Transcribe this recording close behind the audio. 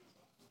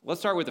Let's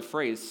start with the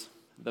phrase,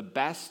 the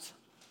best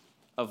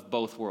of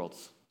both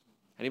worlds.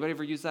 Anybody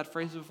ever used that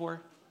phrase before?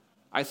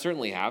 I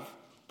certainly have,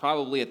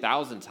 probably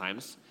 1,000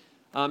 times.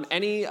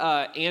 Any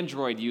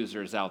Android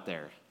users out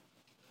there?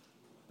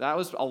 That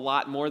was a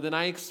lot more than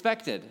I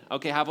expected.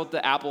 Okay, how about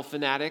the Apple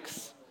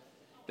fanatics?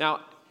 Now,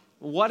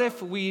 what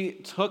if we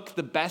took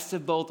the best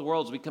of both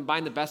worlds? We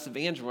combined the best of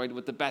Android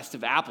with the best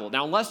of Apple.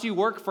 Now, unless you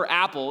work for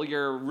Apple,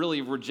 you're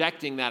really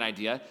rejecting that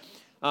idea.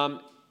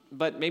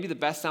 But maybe the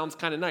best sounds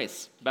kind of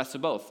nice, best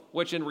of both,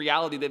 which in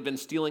reality, they've been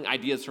stealing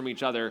ideas from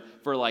each other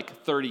for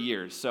like 30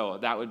 years, so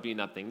that would be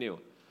nothing new.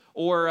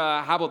 Or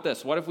how about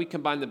this? What if we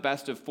combine the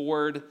best of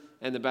Ford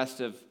and the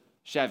best of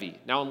Chevy?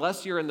 Now,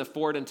 unless you're in the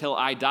Ford Until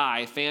I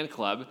Die fan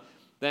club,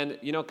 then,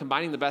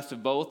 combining the best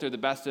of both or the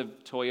best of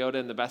Toyota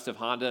and the best of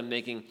Honda and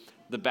making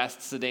the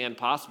best sedan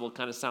possible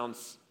kind of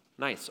sounds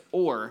nice.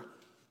 Or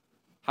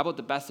how about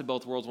the best of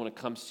both worlds when it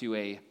comes to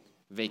a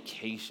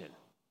vacation?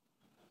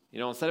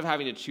 Instead of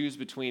having to choose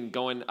between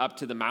going up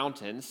to the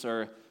mountains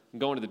or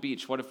going to the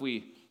beach, what if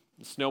we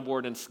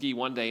snowboard and ski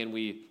one day and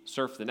we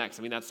surf the next?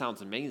 I mean, that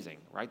sounds amazing,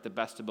 right? The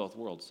best of both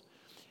worlds.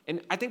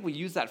 And I think we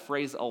use that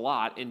phrase a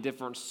lot in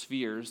different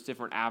spheres,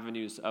 different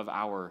avenues of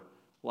our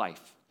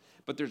life.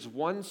 But there's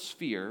one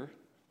sphere,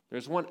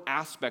 there's one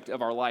aspect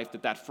of our life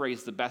that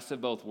phrase, the best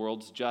of both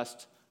worlds,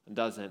 just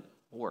doesn't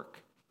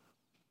work.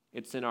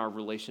 It's in our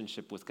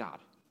relationship with God.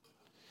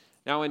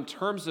 Now, in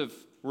terms of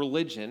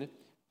religion,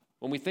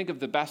 when we think of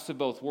the best of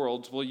both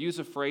worlds, we'll use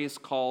a phrase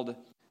called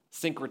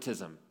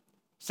syncretism.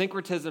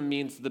 Syncretism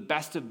means the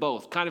best of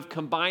both, kind of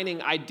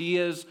combining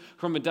ideas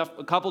from a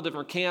couple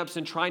different camps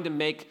and trying to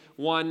make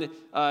one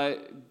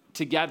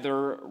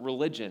together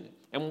religion.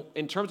 And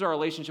in terms of our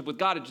relationship with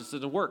God, it just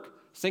doesn't work.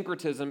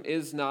 Syncretism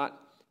is not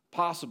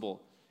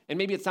possible. And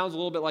maybe it sounds a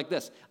little bit like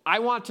this. I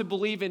want to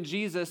believe in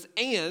Jesus,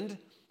 and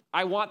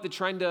I want the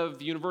trend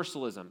of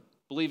universalism,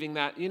 believing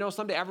that,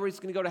 someday everybody's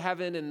going to go to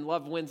heaven and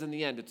love wins in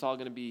the end. It's all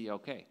going to be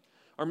okay.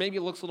 Or maybe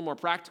it looks a little more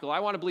practical. I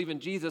want to believe in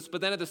Jesus,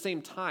 but then at the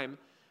same time,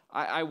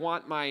 I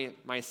want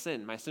my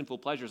sin, my sinful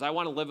pleasures. I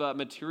want to live a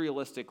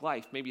materialistic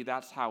life. Maybe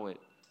that's how it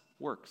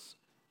works.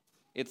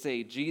 It's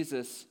a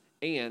Jesus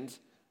and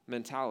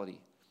mentality.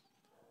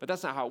 But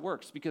that's not how it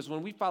works, because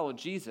when we follow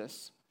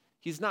Jesus,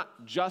 he's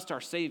not just our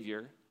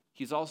Savior,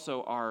 he's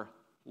also our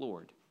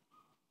Lord,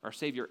 our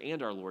Savior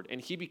and our Lord,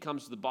 and he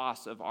becomes the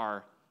boss of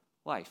our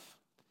life.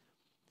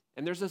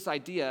 And there's this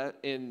idea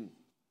in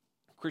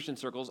Christian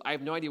circles, I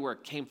have no idea where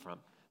it came from,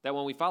 that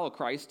when we follow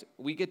Christ,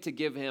 we get to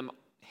give him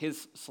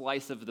his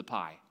slice of the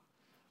pie.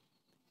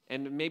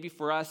 And maybe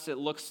for us, it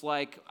looks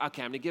like,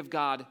 okay, I'm going to give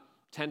God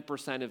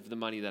 10% of the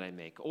money that I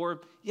make.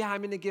 Or,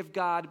 I'm going to give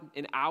God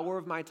an hour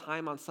of my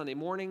time on Sunday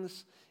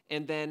mornings,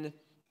 and then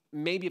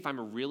maybe if I'm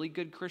a really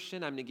good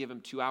Christian, I'm going to give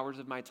him 2 hours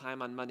of my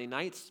time on Monday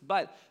nights,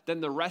 but then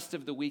the rest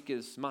of the week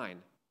is mine.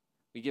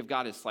 We give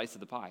God his slice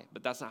of the pie,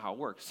 but that's not how it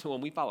works. So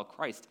when we follow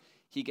Christ,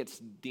 he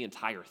gets the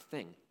entire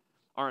thing.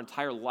 Our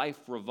entire life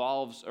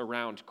revolves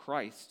around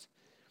Christ.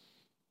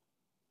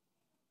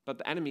 But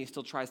the enemy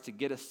still tries to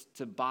get us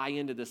to buy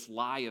into this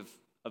lie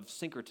of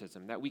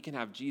syncretism, that we can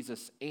have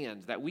Jesus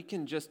and that we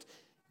can just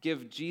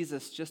give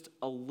Jesus just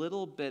a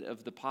little bit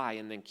of the pie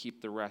and then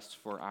keep the rest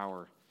for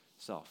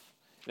ourselves.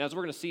 And as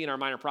we're going to see in our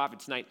minor prophet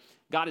tonight,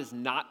 God is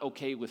not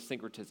okay with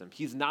syncretism.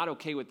 He's not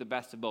okay with the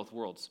best of both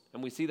worlds.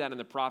 And we see that in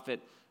the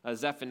prophet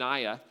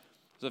Zephaniah.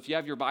 So if you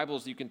have your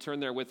Bibles, you can turn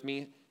there with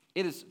me.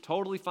 It is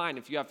totally fine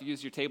if you have to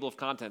use your table of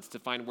contents to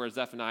find where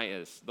Zephaniah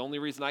is. The only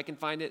reason I can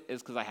find it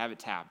is because I have it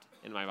tabbed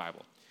in my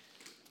Bible.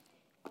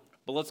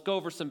 But let's go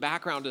over some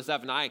background to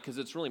Zephaniah because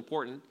it's really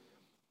important.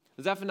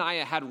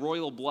 Zephaniah had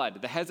royal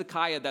blood. The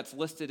Hezekiah that's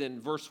listed in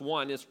verse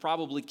 1 is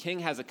probably King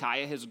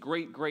Hezekiah, his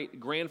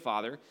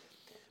great-great-grandfather.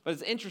 But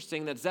it's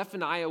interesting that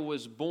Zephaniah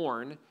was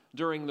born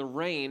during the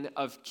reign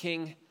of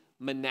King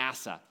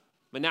Manasseh.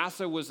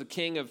 Manasseh was the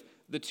king of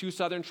the two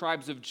southern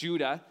tribes of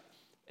Judah,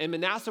 and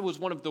Manasseh was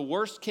one of the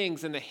worst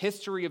kings in the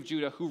history of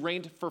Judah who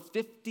reigned for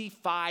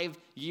 55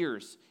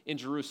 years in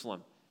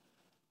Jerusalem.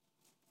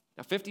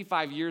 Now,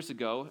 55 years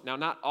ago, now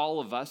not all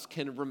of us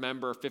can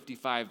remember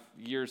 55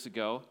 years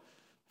ago.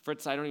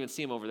 Fritz, I don't even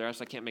see him over there,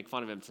 so I can't make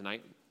fun of him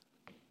tonight.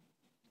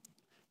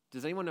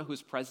 Does anyone know who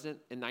was president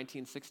in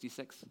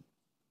 1966?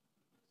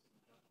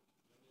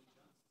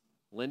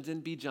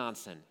 Lyndon B.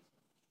 Johnson,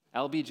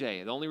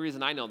 LBJ. The only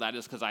reason I know that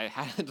is because I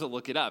had to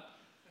look it up.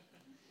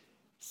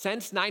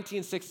 Since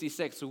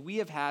 1966, we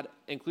have had,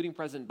 including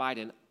President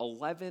Biden,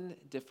 11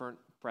 different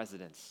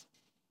presidents.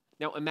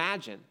 Now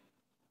imagine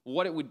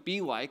what it would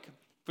be like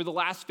for the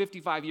last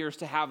 55 years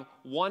to have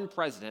one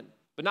president,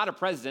 but not a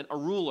president, a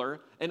ruler,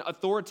 an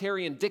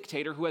authoritarian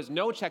dictator who has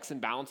no checks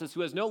and balances,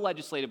 who has no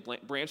legislative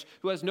branch,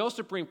 who has no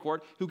Supreme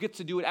Court, who gets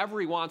to do whatever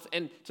he wants,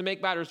 and to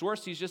make matters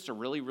worse, he's just a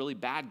really, really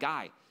bad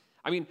guy.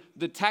 I mean,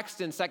 the text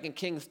in 2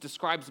 Kings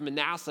describes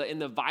Manasseh in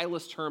the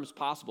vilest terms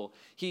possible.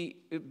 He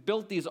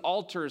built these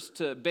altars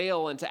to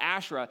Baal and to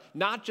Asherah,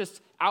 not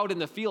just out in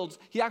the fields.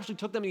 He actually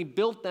took them and he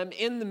built them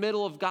in the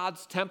middle of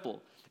God's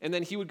temple. And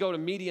then he would go to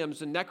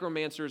mediums and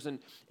necromancers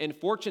and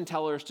fortune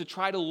tellers to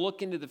try to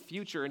look into the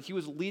future. And he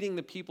was leading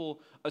the people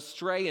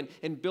astray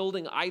and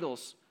building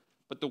idols.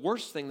 But the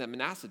worst thing that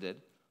Manasseh did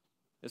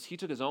is he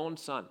took his own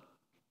son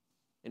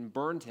and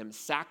burned him,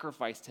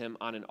 sacrificed him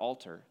on an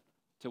altar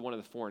to one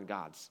of the foreign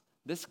gods.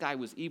 This guy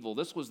was evil.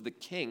 This was the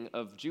king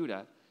of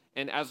Judah.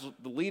 And as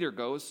the leader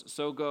goes,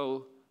 so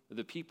go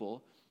the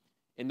people.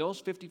 In those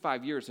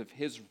 55 years of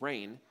his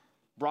reign,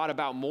 brought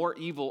about more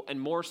evil and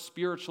more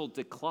spiritual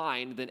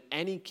decline than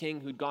any king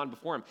who'd gone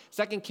before him.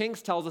 2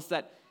 Kings tells us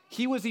that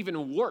he was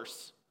even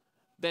worse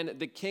than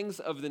the kings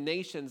of the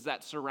nations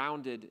that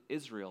surrounded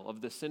Israel, of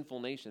the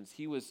sinful nations.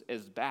 He was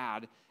as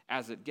bad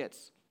as it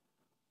gets.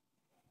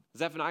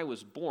 Zephaniah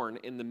was born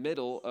in the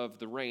middle of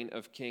the reign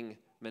of King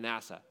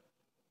Manasseh.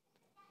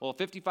 Well,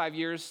 55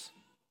 years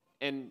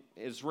in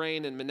his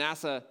reign, and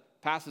Manasseh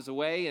passes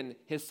away, and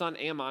his son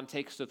Ammon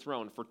takes the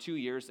throne for 2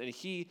 years, and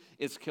he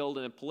is killed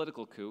in a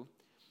political coup.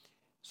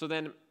 So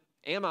then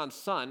Ammon's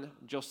son,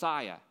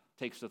 Josiah,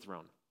 takes the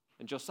throne.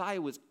 And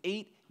Josiah was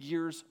 8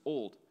 years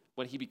old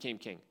when he became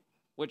king,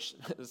 which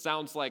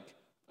sounds like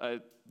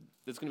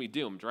it's going to be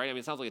doomed, right? I mean,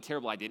 it sounds like a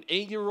terrible idea. An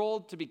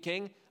 8-year-old to be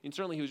king? I mean,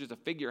 certainly he was just a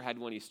figurehead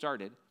when he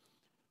started.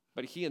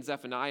 But he and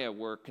Zephaniah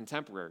were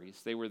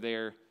contemporaries. They were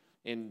there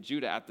in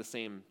Judah at the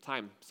same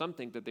time. Some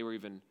think that they were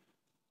even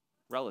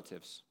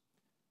relatives.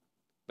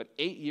 But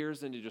 8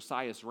 years into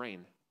Josiah's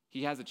reign,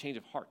 he has a change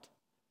of heart.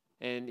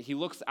 And he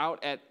looks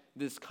out at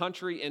this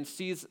country and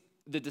sees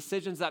the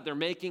decisions that they're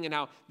making and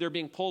how they're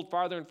being pulled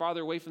farther and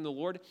farther away from the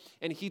Lord.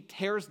 And he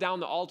tears down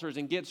the altars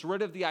and gets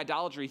rid of the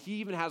idolatry. He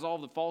even has all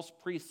the false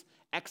priests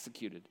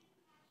executed.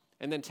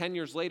 And then 10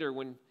 years later,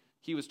 when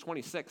he was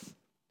 26,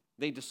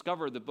 they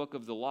discover the book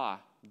of the law,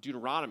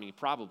 Deuteronomy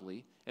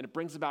probably, and it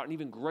brings about an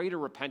even greater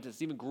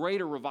repentance, even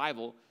greater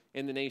revival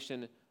in the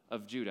nation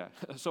of Judah.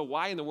 So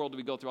why in the world do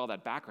we go through all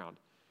that background?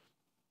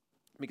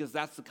 Because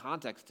that's the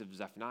context of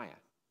Zephaniah.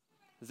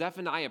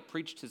 Zephaniah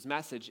preached his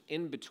message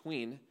in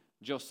between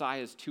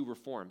Josiah's 2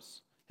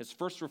 reforms. His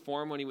first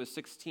reform, when he was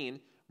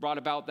 16, brought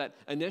about that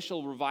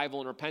initial revival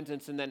and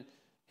repentance, and then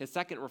his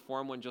second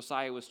reform, when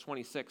Josiah was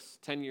 26,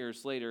 10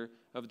 years later,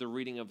 of the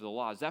reading of the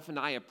law.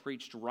 Zephaniah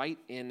preached right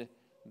in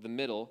the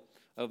middle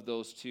of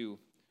those 2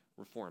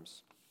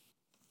 reforms.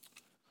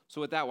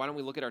 So with that, why don't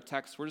we look at our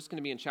text? We're just going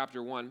to be in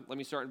chapter 1. Let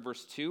me start in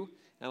verse 2,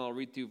 and I'll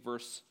read through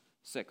verse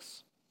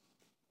 6.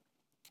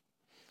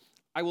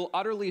 I will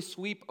utterly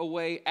sweep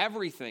away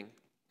everything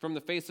from the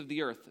face of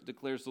the earth,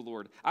 declares the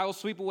Lord. I will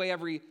sweep away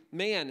every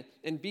man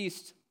and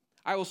beast.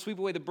 I will sweep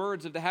away the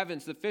birds of the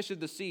heavens, the fish of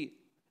the sea,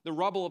 the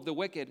rubble of the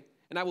wicked,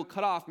 and I will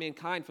cut off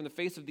mankind from the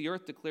face of the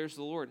earth, declares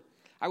the Lord.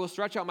 I will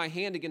stretch out my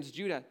hand against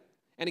Judah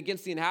and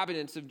against the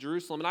inhabitants of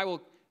Jerusalem, and I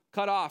will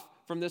cut off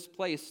from this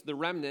place the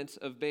remnant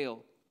of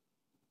Baal,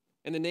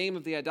 and the name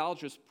of the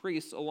idolatrous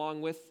priests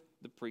along with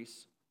the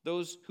priests,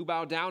 those who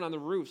bow down on the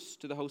roofs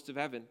to the host of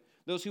heaven,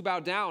 those who bow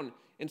down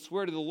and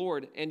swear to the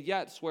Lord, and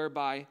yet swear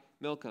by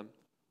Milcom.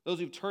 Those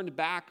who've turned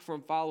back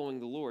from following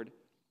the Lord,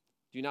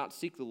 do not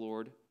seek the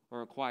Lord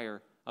or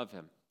inquire of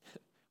him.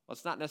 Well,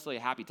 it's not necessarily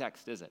a happy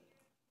text, is it?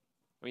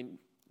 I mean,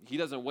 he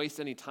doesn't waste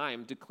any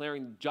time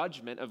declaring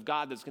judgment of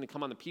God that's going to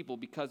come on the people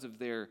because of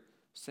their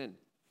sin.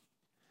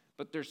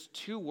 But there's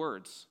 2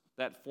 words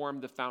that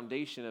form the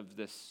foundation of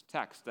this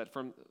text, that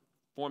form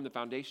the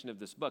foundation of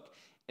this book.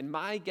 And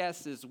my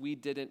guess is we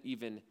didn't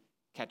even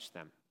catch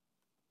them.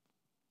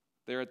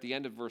 They're at the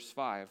end of verse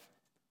 5.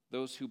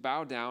 Those who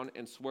bow down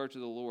and swear to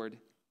the Lord,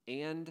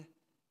 and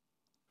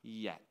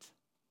yet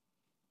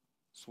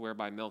swear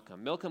by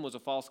Milcom. Milcom was a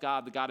false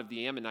god, the god of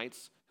the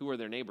Ammonites, who were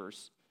their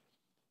neighbors.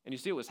 And you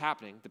see what was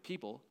happening. The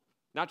people,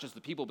 not just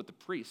the people, but the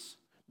priests,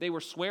 they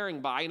were swearing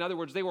by. In other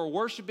words, they were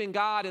worshiping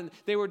God, and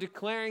they were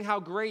declaring how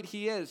great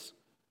he is.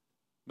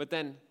 But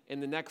then in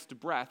the next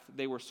breath,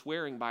 they were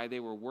swearing by, they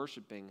were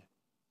worshiping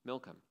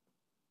Milcom.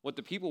 What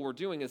the people were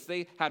doing is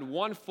they had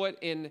one foot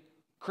in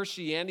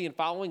Christianity and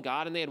following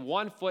God, and they had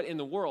one foot in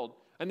the world,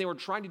 and they were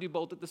trying to do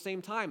both at the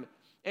same time.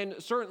 And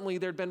certainly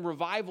there'd been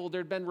revival,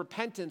 there'd been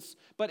repentance,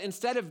 but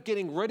instead of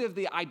getting rid of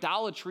the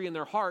idolatry in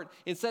their heart,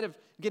 instead of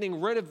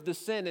getting rid of the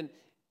sin, and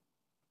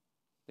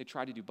they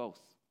tried to do both.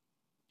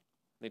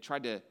 They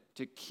tried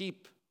to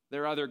keep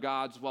their other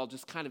gods while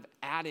just kind of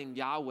adding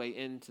Yahweh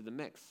into the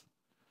mix.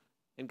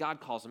 And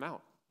God calls them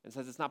out and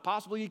says, it's not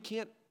possible, you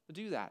can't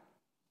do that.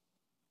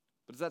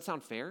 But does that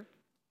sound fair?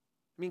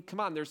 I mean,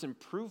 come on, there's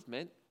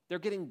improvement. They're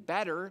getting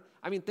better.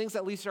 I mean, things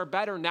at least are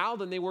better now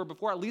than they were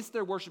before. At least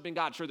they're worshiping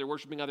God. Sure, they're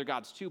worshiping other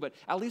gods too, but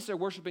at least they're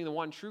worshiping the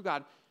one true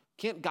God.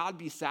 Can't God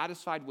be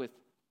satisfied with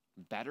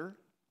better?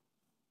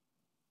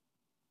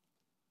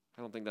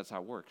 I don't think that's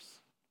how it works.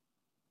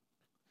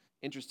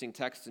 Interesting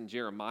text in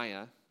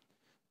Jeremiah.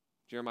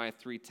 Jeremiah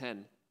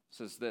 3:10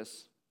 says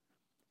this,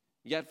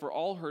 "Yet for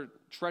all her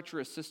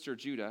treacherous sister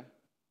Judah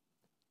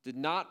did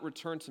not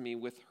return to me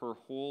with her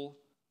whole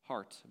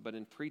heart, but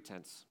in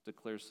pretense,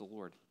 declares the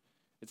Lord."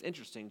 It's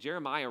interesting.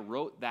 Jeremiah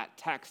wrote that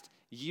text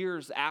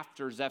years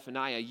after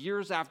Zephaniah,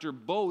 years after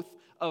both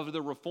of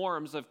the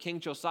reforms of King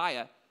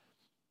Josiah.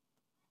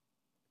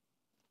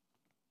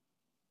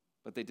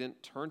 but they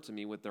didn't turn to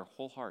me with their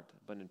whole heart,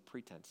 but in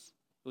pretense.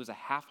 It was a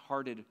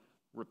half-hearted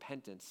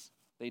repentance.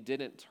 They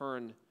didn't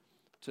turn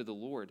to the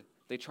Lord.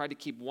 They tried to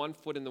keep one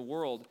foot in the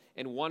world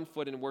and one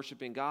foot in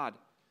worshiping God.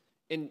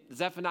 And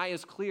Zephaniah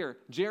is clear,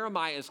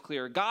 Jeremiah is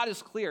clear, God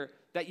is clear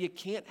that you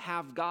can't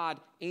have God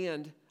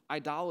and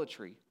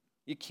idolatry.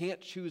 You can't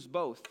choose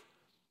both.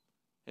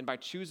 And by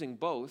choosing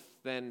both,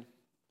 then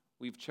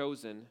we've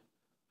chosen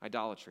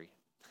idolatry.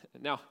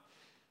 Now,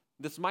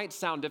 this might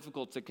sound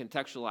difficult to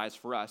contextualize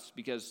for us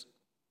because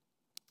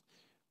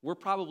we're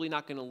probably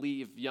not going to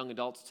leave young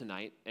adults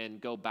tonight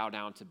and go bow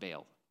down to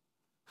Baal.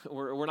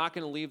 We're not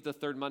going to leave the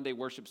third Monday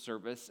worship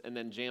service and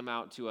then jam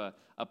out to a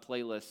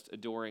playlist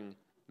adoring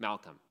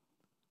Malcolm.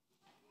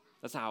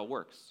 That's not how it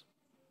works.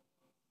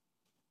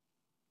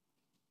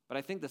 But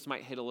I think this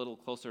might hit a little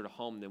closer to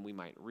home than we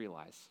might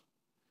realize.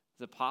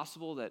 Is it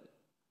possible that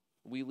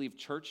we leave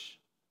church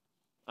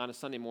on a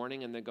Sunday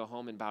morning and then go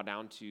home and bow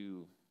down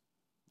to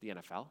the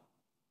NFL?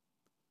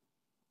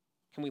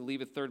 Can we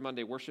leave a third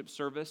Monday worship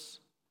service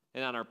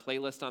and on our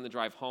playlist on the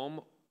drive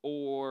home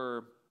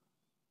or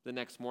the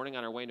next morning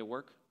on our way to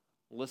work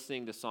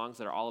listening to songs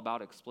that are all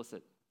about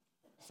explicit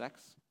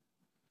sex?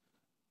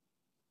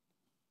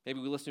 Maybe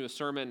we listen to a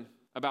sermon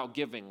about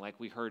giving like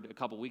we heard a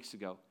couple weeks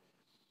ago.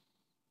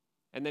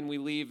 And then we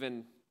leave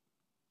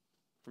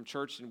from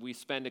church and we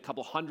spend a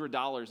couple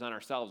 $100 on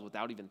ourselves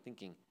without even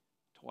thinking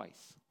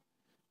twice.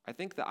 I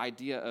think the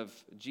idea of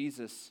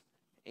Jesus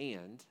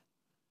and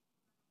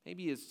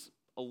maybe is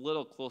a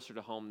little closer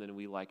to home than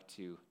we like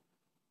to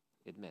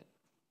admit.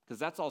 Because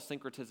that's all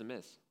syncretism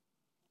is.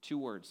 2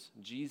 words,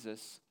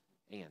 Jesus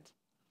and.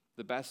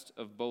 The best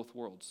of both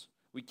worlds.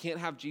 We can't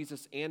have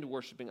Jesus and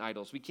worshiping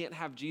idols. We can't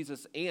have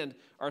Jesus and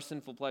our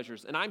sinful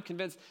pleasures. And I'm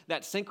convinced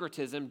that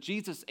syncretism,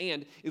 Jesus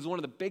and, is one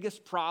of the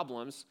biggest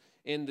problems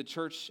in the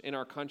church in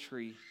our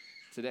country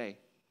today.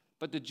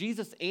 But the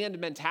Jesus and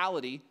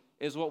mentality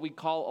is what we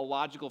call a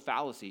logical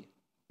fallacy.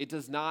 It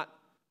does not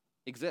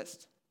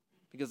exist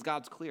because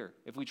God's clear.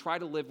 If we try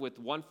to live with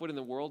 1 foot in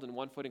the world and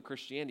 1 foot in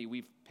Christianity,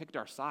 we've picked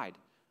our side.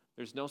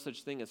 There's no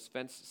such thing as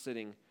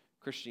fence-sitting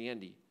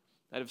Christianity.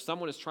 That if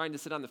someone is trying to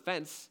sit on the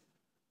fence,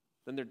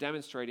 then they're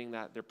demonstrating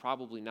that they're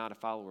probably not a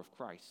follower of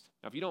Christ.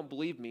 Now, if you don't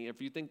believe me,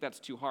 if you think that's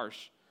too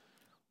harsh,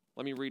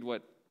 let me read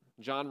what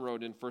John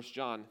wrote in 1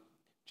 John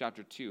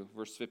chapter 2,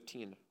 verse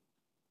 15.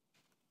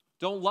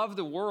 Don't love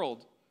the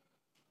world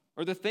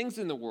or the things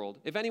in the world.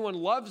 If anyone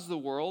loves the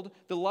world,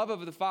 the love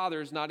of the Father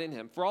is not in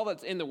him. For all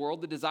that's in the world,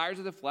 the desires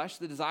of the flesh,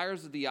 the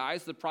desires of the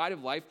eyes, the pride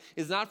of life,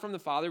 is not from the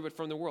Father, but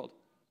from the world.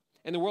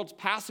 And the world's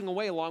passing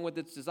away along with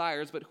its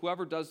desires, but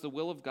whoever does the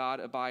will of God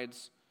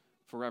abides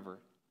forever.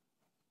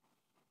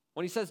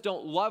 When he says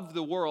don't love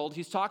the world,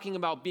 he's talking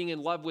about being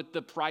in love with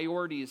the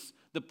priorities,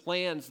 the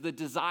plans, the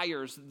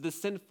desires, the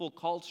sinful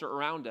culture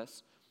around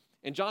us.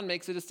 And John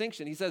makes a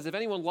distinction. He says if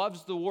anyone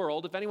loves the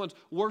world, if anyone's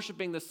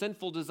worshiping the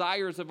sinful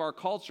desires of our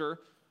culture,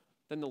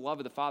 then the love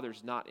of the Father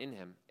is not in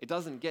him. It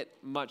doesn't get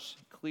much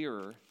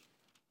clearer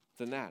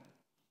than that.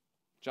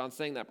 John's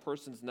saying that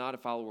person's not a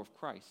follower of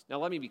Christ. Now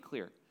let me be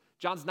clear.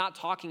 John's not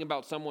talking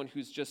about someone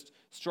who's just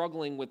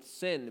struggling with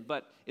sin,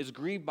 but is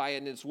grieved by it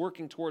and is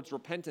working towards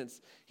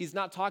repentance. He's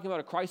not talking about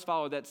a Christ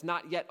follower that's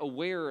not yet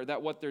aware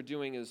that what they're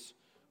doing is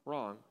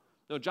wrong.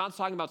 No, John's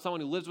talking about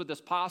someone who lives with this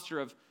posture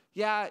of,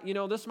 yeah,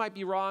 this might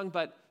be wrong,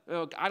 but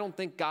I don't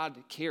think God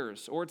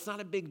cares. Or it's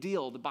not a big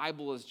deal. The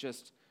Bible is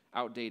just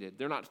outdated.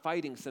 They're not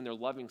fighting sin, they're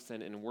loving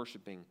sin and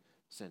worshiping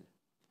sin.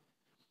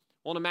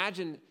 Well,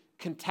 imagine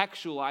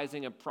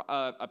contextualizing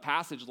a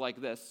passage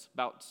like this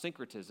about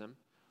syncretism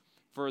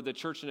for the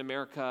church in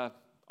America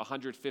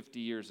 150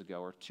 years ago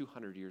or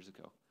 200 years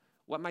ago.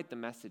 What might the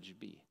message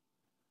be?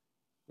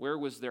 Where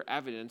was there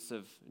evidence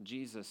of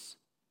Jesus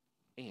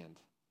and?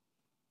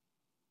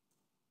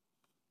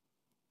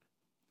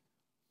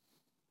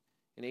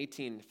 In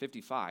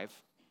 1855,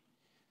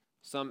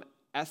 some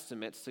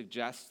estimates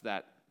suggest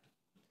that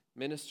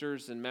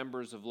ministers and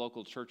members of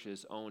local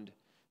churches owned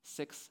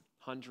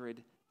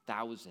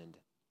 600,000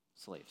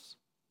 slaves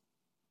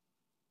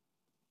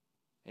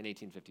in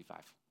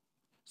 1855.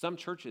 Some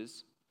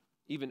churches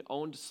even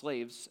owned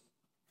slaves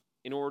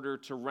in order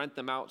to rent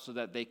them out so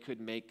that they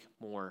could make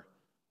more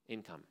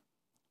income.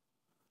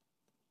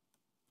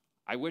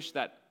 I wish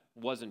that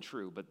wasn't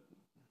true, but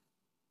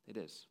it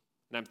is.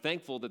 And I'm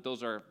thankful that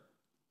those are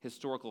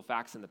historical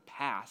facts in the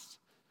past,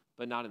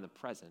 but not in the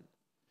present.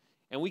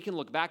 And we can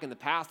look back in the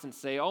past and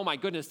say, oh my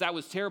goodness, that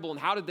was terrible, and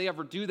how did they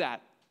ever do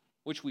that?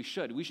 Which we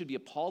should. We should be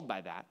appalled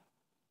by that.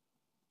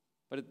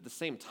 But at the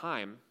same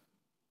time,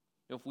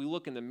 if we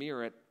look in the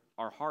mirror at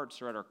our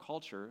hearts or at our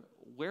culture,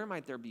 where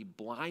might there be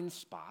blind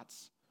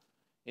spots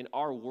in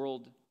our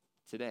world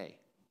today?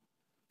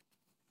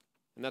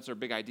 And that's our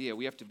big idea.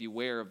 We have to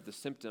beware of the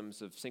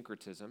symptoms of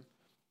syncretism.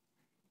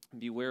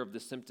 Beware of the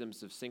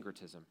symptoms of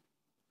syncretism.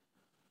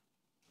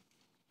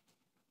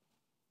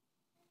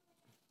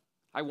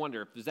 I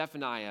wonder if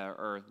Zephaniah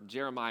or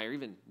Jeremiah or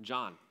even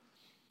John,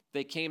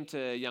 they came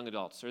to young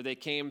adults or they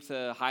came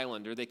to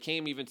Highland or they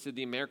came even to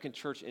the American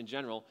church in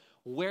general,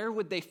 where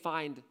would they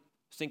find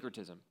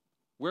syncretism?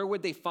 Where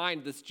would they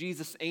find this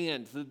Jesus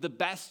and the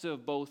best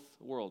of both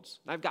worlds?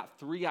 And I've got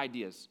 3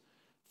 ideas,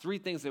 3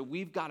 things that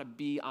we've got to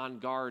be on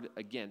guard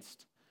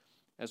against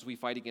as we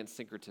fight against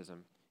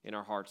syncretism in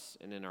our hearts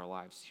and in our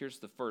lives. Here's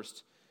the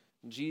first: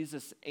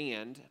 Jesus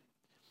and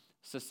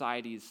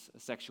society's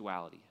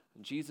sexuality.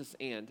 Jesus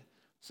and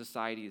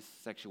society's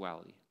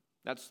sexuality.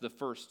 That's the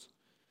first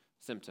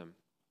symptom.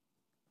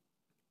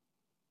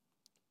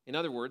 In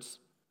other words,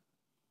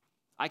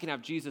 I can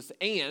have Jesus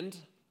and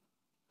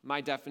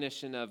my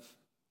definition of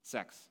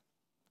sex.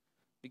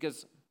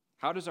 Because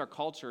how does our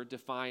culture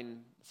define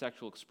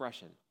sexual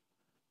expression?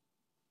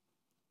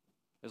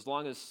 As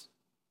long as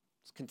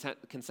it's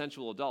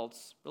consensual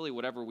adults, really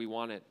whatever we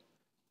want it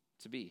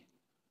to be.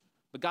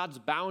 But God's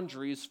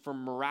boundaries for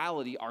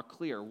morality are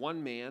clear.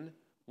 1 man,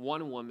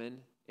 1 woman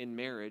in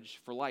marriage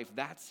for life.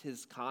 That's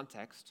his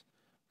context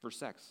for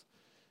sex.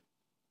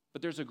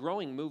 But there's a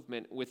growing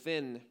movement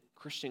within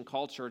Christian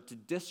culture to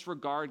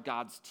disregard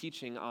God's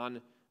teaching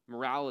on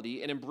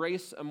morality and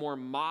embrace a more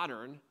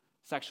modern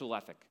sexual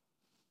ethic.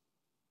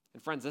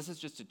 And friends, this is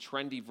just a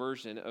trendy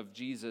version of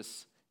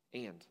Jesus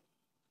and.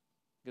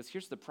 Because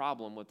here's the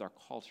problem with our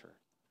culture.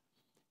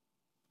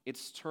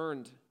 It's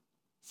turned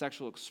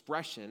sexual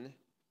expression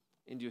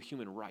into a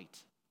human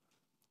right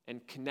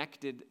and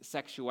connected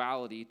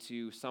sexuality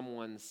to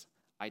someone's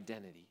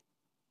identity.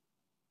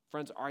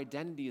 Friends, our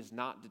identity is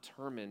not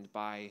determined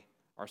by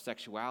our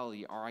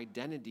sexuality. Our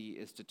identity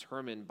is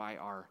determined by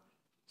our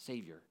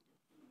Savior.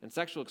 And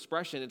sexual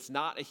expression, it's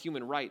not a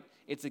human right.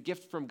 It's a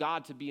gift from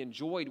God to be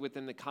enjoyed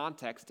within the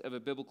context of a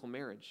biblical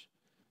marriage.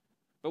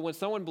 But when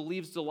someone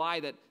believes the lie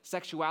that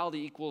sexuality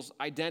equals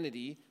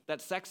identity,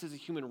 that sex is a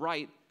human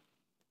right,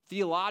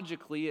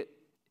 theologically,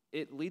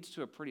 it leads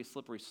to a pretty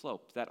slippery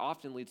slope that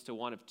often leads to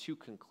one of 2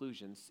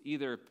 conclusions.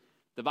 Either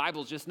the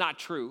Bible's just not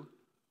true,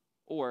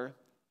 or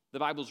the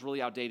Bible's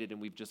really outdated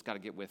and we've just got to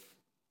get with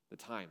the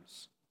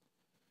times.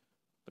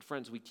 But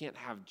friends, we can't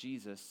have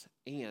Jesus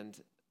and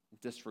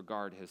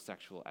disregard his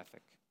sexual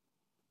ethic.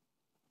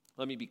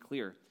 Let me be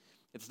clear.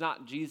 It's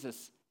not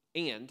Jesus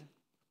and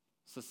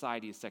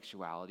society's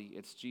sexuality.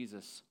 It's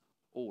Jesus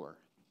or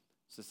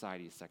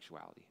society's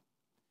sexuality.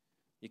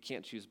 You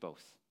can't choose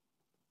both.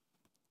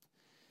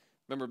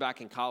 Remember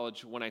back in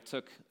college when I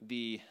took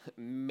the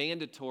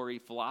mandatory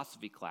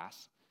philosophy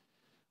class,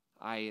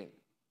 I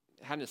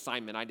had an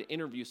assignment. I had to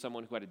interview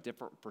someone who had a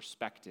different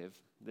perspective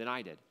than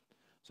I did.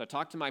 So I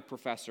talked to my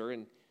professor,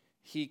 and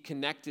he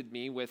connected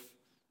me with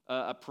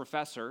a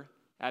professor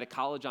at a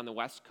college on the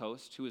West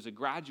Coast who was a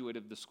graduate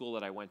of the school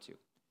that I went to.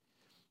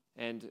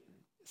 And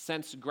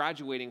since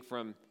graduating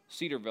from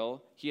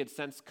Cedarville, he had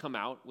since come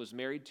out, was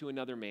married to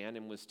another man,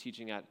 and was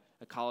teaching at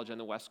a college on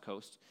the West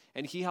Coast.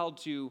 And he held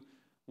to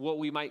what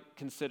we might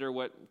consider,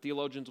 what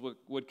theologians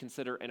would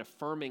consider an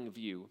affirming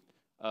view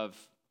of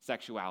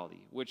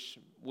sexuality, which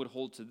would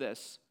hold to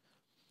this,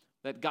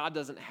 that God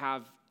doesn't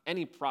have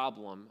any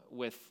problem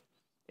with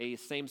a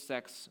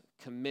same-sex,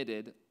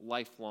 committed,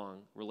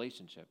 lifelong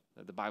relationship.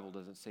 The Bible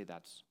doesn't say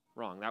that's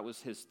wrong. That was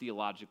his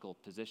theological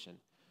position.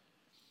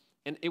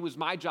 And it was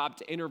my job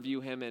to interview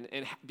him and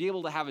be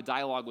able to have a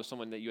dialogue with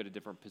someone that you had a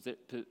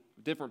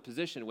different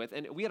position with.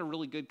 And we had a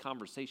really good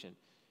conversation.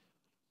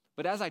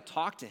 But as I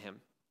talked to him,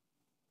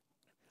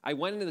 I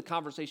went into the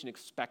conversation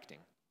expecting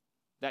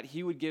that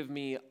he would give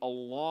me a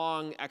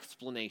long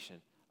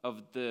explanation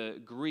of the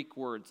Greek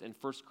words in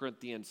 1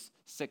 Corinthians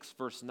 6,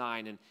 verse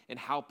 9, and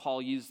how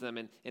Paul used them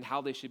and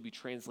how they should be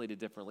translated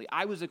differently.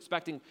 I was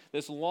expecting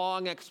this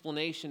long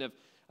explanation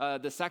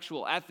of the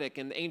sexual ethic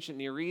in the ancient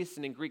Near East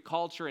and in Greek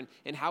culture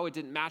and how it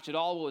didn't match at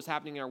all what was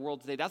happening in our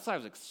world today. That's what I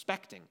was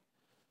expecting.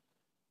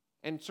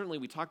 And certainly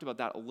we talked about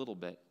that a little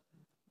bit,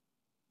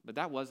 but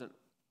that wasn't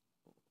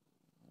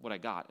what I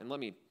got. And let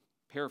me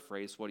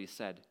paraphrase what he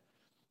said.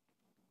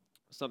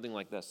 Something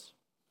like this.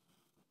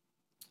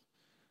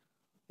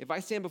 If I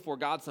stand before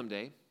God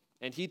someday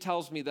and he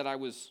tells me that I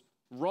was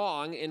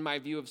wrong in my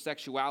view of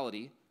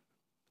sexuality,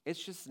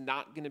 it's just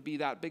not going to be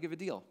that big of a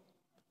deal.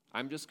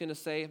 I'm just going to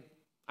say,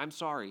 I'm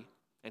sorry,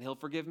 and he'll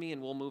forgive me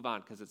and we'll move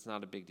on because it's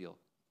not a big deal.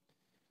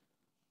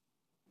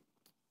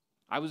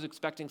 I was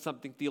expecting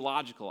something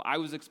theological. I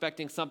was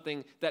expecting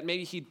something that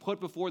maybe he'd put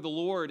before the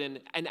Lord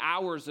and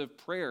hours of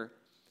prayer.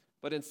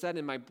 But instead,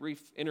 in my brief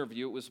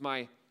interview, it was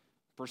my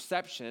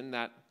perception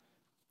that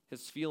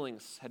his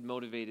feelings had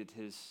motivated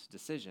his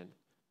decision.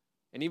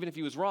 And even if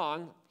he was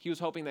wrong, he was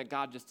hoping that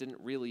God just didn't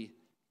really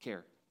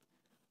care.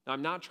 Now,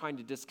 I'm not trying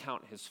to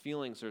discount his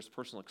feelings or his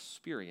personal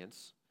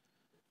experience,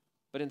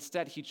 but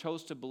instead he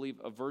chose to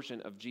believe a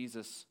version of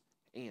Jesus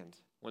and,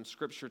 when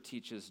Scripture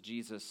teaches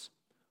Jesus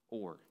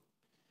or.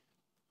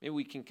 Maybe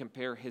we can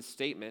compare his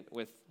statement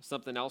with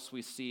something else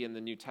we see in the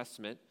New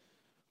Testament.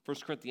 1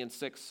 Corinthians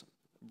 6,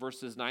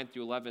 verses 9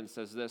 through 11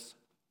 says this,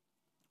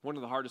 one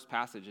of the hardest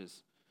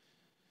passages.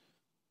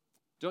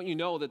 Don't you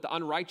know that the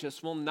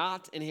unrighteous will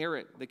not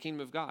inherit the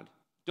kingdom of God?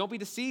 Don't be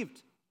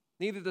deceived.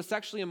 Neither the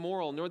sexually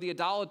immoral, nor the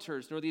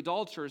idolaters, nor the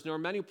adulterers, nor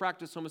men who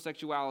practice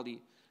homosexuality,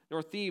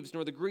 nor thieves,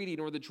 nor the greedy,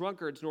 nor the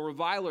drunkards, nor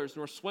revilers,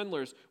 nor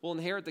swindlers will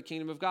inherit the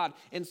kingdom of God.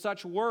 And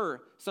such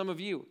were some of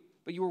you.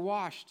 but you were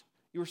washed,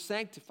 you were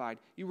sanctified,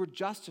 you were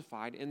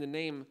justified in the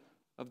name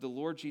of the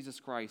Lord Jesus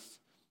Christ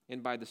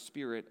and by the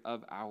Spirit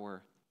of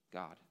our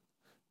God.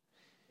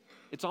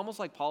 It's almost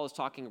like Paul is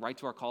talking right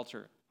to our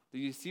culture. Do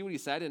you see what he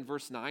said in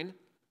verse 9?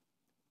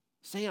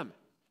 Sam,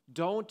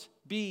 don't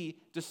be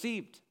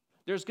deceived.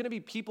 There's going to be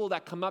people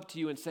that come up to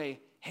you and say,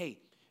 hey,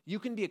 you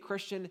can be a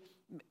Christian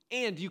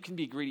and you can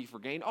be greedy for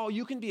gain. Oh,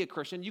 you can be a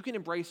Christian. You can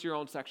embrace your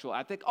own sexual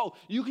ethic. Oh,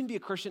 you can be a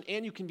Christian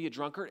and you can be a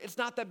drunkard. It's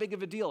not that big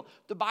of a deal.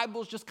 The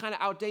Bible's just kind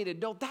of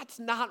outdated. No, that's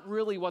not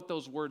really what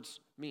those words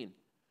mean.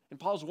 And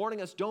Paul's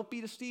warning us, don't be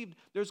deceived.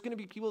 There's going to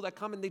be people that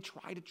come and they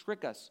try to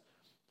trick us.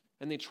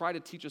 And they try to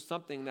teach us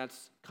something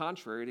that's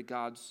contrary to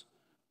God's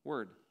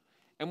word.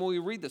 And when we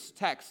read this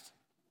text,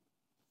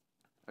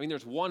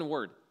 there's one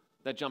word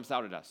that jumps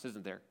out at us,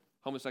 isn't there?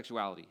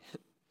 Homosexuality.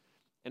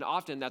 And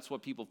often that's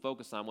what people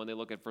focus on when they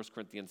look at 1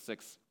 Corinthians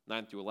 6,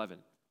 9 through 11.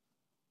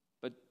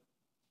 But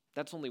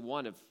that's only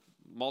one of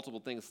multiple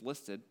things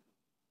listed.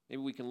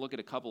 Maybe we can look at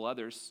a couple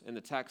others in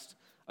the text.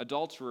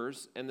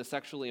 Adulterers and the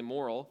sexually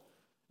immoral.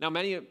 Now,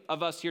 many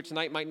of us here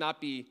tonight might not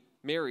be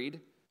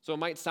married, so it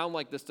might sound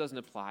like this doesn't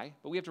apply,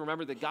 but we have to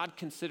remember that God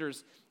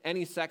considers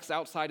any sex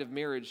outside of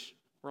marriage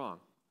wrong.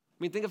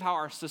 Think of how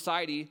our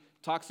society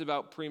talks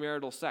about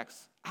premarital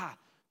sex.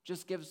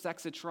 Just give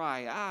sex a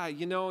try.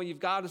 You've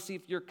got to see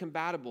if you're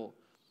compatible.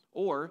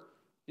 Or,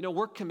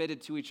 we're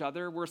committed to each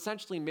other. We're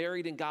essentially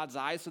married in God's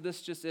eyes, so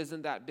this just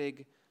isn't that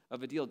big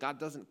of a deal. God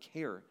doesn't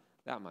care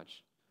that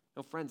much.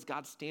 No, friends,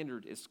 God's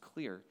standard is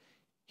clear.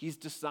 He's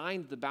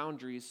designed the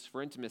boundaries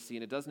for intimacy,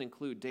 and it doesn't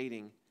include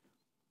dating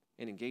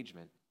and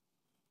engagement.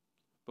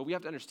 But we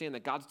have to understand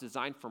that God's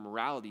design for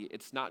morality,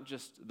 it's not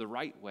just the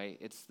right way,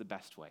 it's the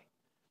best way.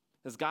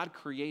 As God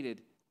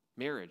created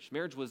marriage.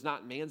 Marriage was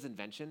not man's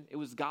invention. It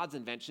was God's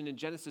invention in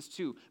Genesis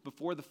 2,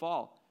 before the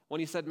fall, when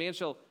he said,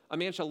 a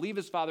man shall leave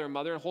his father and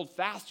mother and hold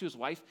fast to his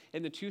wife,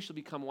 and the two shall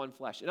become one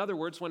flesh. In other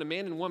words, when a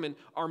man and woman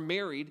are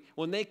married,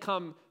 when they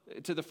come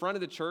to the front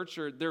of the church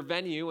or their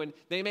venue and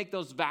they make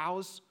those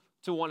vows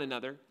to one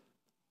another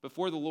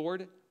before the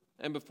Lord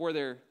and before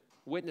their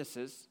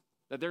witnesses,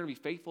 that they're going to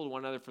be faithful to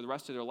one another for the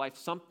rest of their life,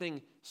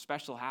 something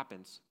special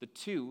happens. The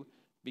two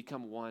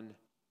become one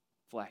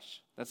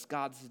flesh. That's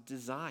God's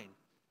design.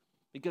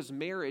 Because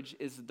marriage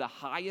is the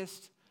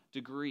highest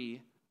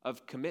degree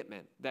of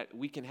commitment that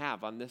we can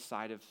have on this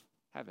side of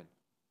heaven.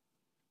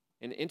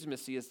 And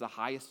intimacy is the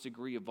highest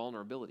degree of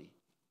vulnerability.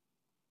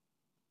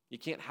 You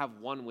can't have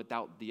one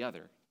without the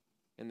other.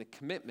 And the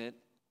commitment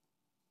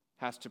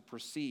has to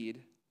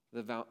precede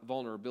the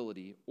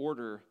vulnerability.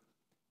 Order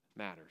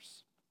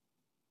matters.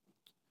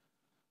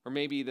 Or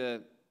maybe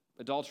the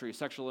adultery,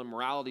 sexual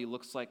immorality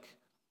looks like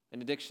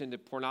an addiction to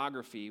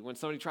pornography. When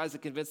somebody tries to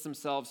convince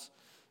themselves,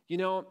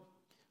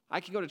 I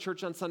can go to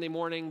church on Sunday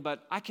morning,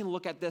 but I can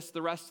look at this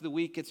the rest of the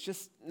week. It's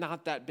just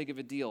not that big of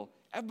a deal.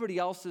 Everybody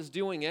else is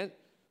doing it.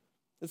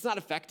 It's not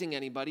affecting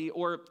anybody.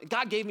 Or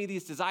God gave me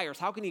these desires.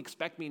 How can he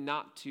expect me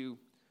not to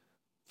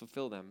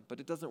fulfill them?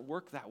 But it doesn't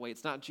work that way.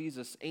 It's not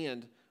Jesus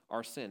and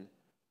our sin.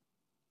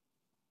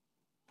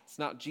 It's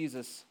not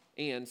Jesus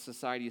and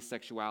society's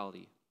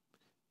sexuality.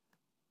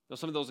 Now,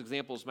 some of those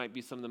examples might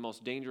be some of the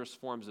most dangerous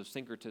forms of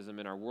syncretism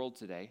in our world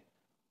today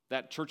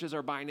that churches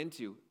are buying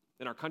into.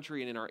 In our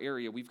country and in our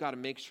area, we've got to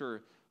make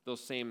sure those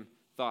same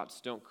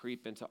thoughts don't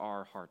creep into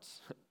our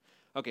hearts.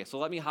 Okay, so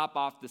let me hop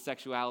off the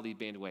sexuality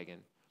bandwagon,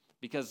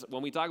 because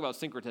when we talk about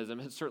syncretism,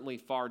 it's certainly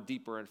far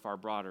deeper and far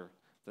broader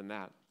than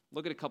that.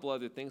 Look at a couple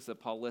other things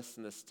that Paul lists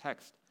in this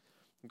text.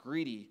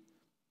 Greedy,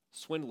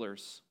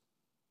 swindlers.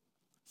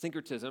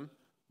 Syncretism,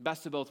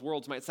 best of both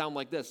worlds, might sound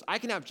like this. I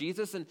can have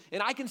Jesus and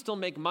I can still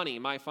make money,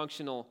 my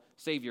functional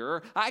savior.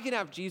 Or I can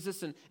have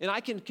Jesus and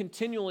I can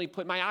continually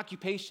put my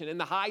occupation in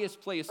the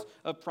highest place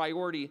of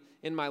priority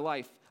in my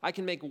life. I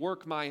can make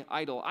work my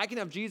idol. I can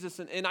have Jesus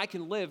and I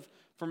can live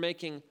for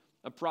making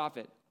a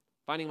profit,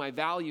 finding my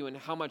value in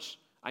how much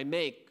I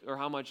make or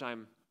how much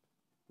I'm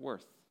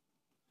worth.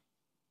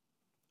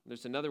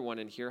 There's another one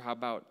in here. How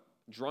about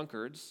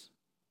drunkards?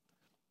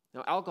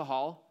 Now,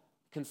 alcohol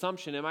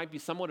consumption, it might be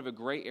somewhat of a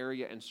gray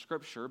area in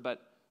Scripture,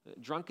 but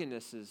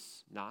drunkenness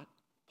is not.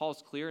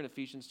 Paul's clear in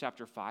Ephesians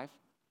chapter 5.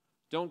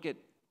 Don't get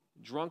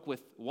drunk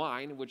with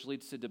wine, which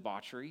leads to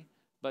debauchery,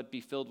 but be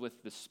filled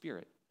with the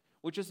Spirit,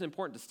 which is an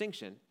important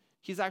distinction.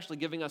 He's actually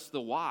giving us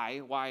the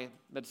why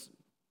that's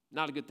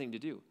not a good thing to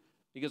do.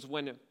 Because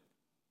when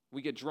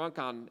we get drunk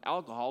on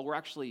alcohol, we're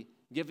actually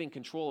giving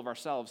control of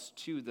ourselves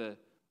to the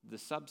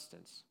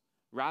substance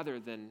rather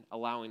than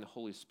allowing the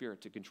Holy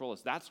Spirit to control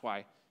us. That's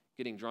why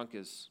getting drunk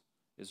is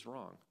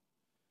wrong.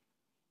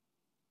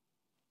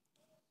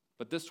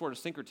 But this sort of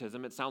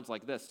syncretism, it sounds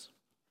like this.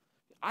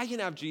 I can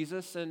have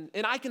Jesus and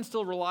I can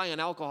still rely on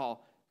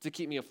alcohol to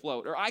keep me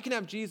afloat. Or I can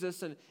have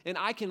Jesus and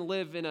I can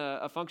live in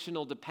a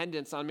functional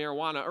dependence on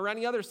marijuana or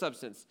any other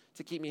substance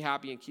to keep me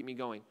happy and keep me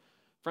going.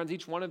 Friends,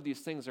 each one of these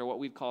things are what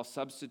we'd call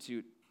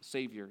substitute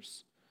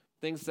saviors.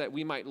 Things that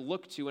we might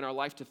look to in our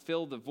life to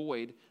fill the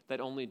void that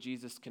only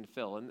Jesus can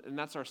fill. And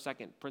that's our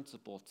second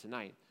principle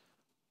tonight.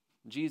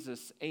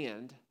 Jesus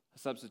and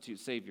substitute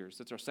saviors.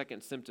 That's our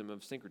second symptom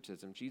of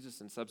syncretism,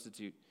 Jesus and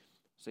substitute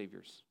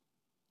saviors.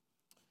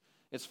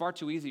 It's far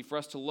too easy for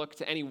us to look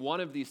to any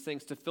one of these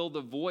things to fill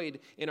the void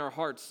in our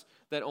hearts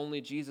that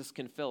only Jesus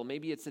can fill.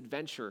 Maybe it's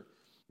adventure,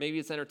 maybe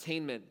it's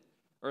entertainment,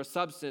 or a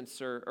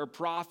substance, or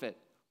profit.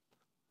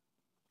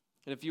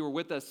 And if you were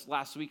with us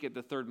last week at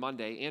the third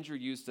Monday, Andrew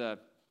used a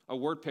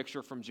word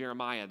picture from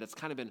Jeremiah that's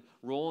kind of been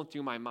rolling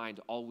through my mind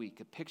all week,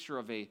 a picture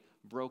of a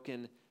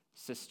broken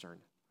cistern.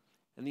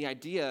 And the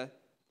idea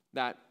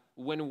that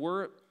when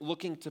we're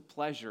looking to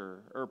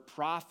pleasure or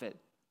profit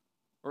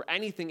or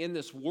anything in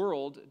this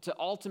world to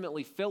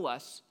ultimately fill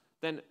us,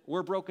 then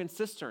we're a broken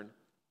cistern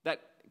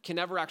that can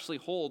never actually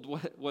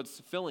hold what's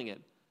filling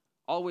it,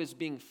 always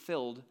being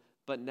filled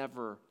but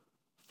never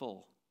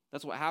full.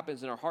 That's what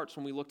happens in our hearts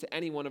when we look to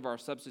any one of our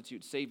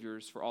substitute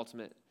saviors for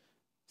ultimate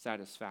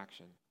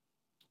satisfaction.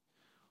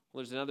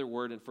 Well, there's another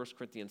word in 1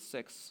 Corinthians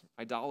 6,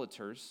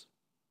 idolaters.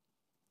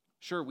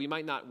 Sure, we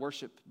might not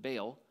worship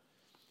Baal,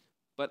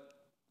 but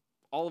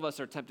all of us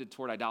are tempted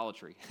toward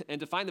idolatry. And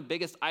to find the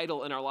biggest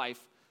idol in our life,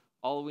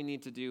 all we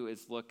need to do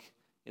is look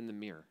in the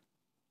mirror.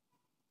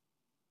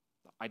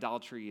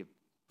 Idolatry of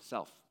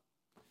self.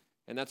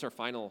 And that's our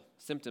final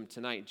symptom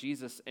tonight,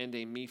 Jesus and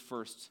a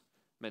me-first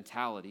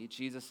mentality.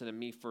 Jesus and a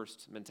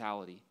me-first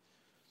mentality.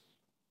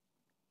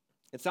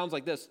 It sounds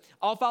like this: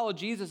 I'll follow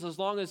Jesus as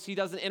long as he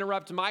doesn't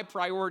interrupt my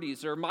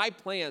priorities or my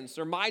plans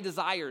or my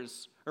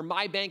desires or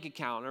my bank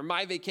account or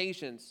my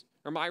vacations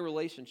or my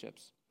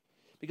relationships.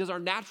 Because our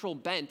natural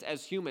bent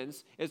as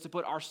humans is to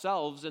put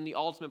ourselves in the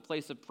ultimate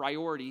place of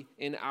priority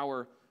in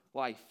our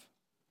life.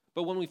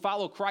 But when we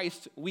follow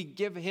Christ, we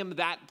give him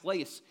that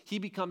place. He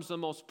becomes the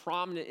most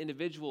prominent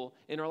individual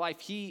in our life.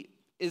 He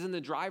is in the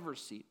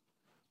driver's seat.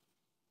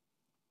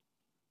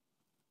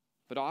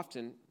 But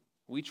often,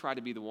 we try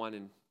to be the one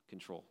in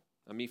control,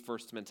 a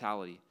me-first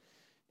mentality.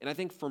 And I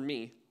think for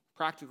me,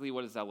 practically,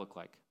 what does that look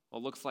like?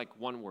 Well, it looks like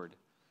one word.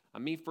 A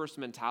me-first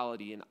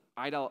mentality and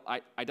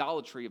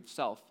idolatry of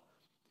self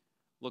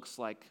looks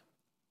like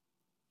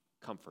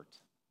comfort.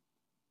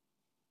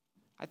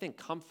 I think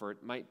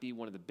comfort might be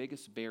one of the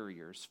biggest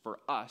barriers for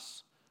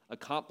us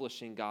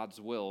accomplishing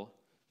God's will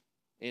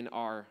in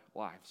our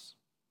lives.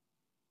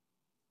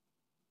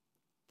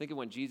 Think of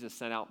when Jesus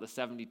sent out the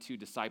 72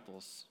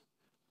 disciples.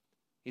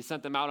 He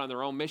sent them out on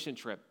their own mission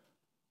trip.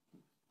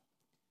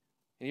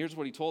 And here's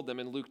what he told them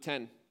in Luke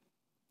 10.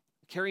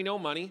 Carry no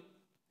money,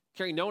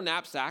 carry no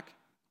knapsack,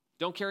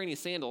 don't carry any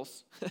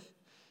sandals.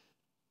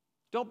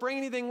 Don't bring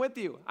anything with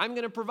you. I'm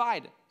going to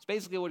provide. It's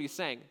basically what he's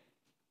saying.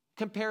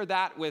 Compare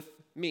that with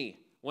me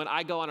when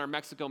I go on our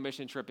Mexico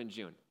mission trip in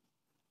June.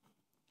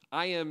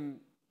 I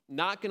am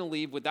not going to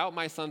leave without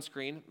my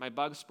sunscreen, my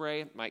bug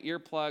spray, my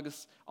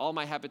earplugs, all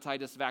my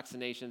hepatitis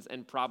vaccinations,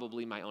 and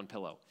probably my own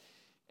pillow.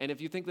 And if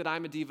you think that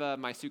I'm a diva,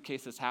 my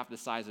suitcase is half the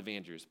size of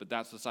Andrew's, but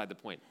that's beside the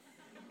point.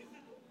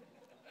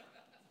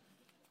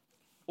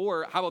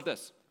 Or how about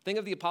this? Think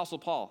of the Apostle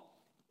Paul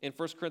in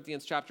 1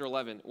 Corinthians chapter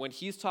 11, when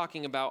he's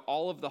talking about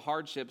all of the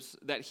hardships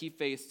that he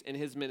faced in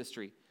his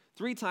ministry.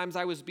 3 times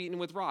I was beaten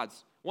with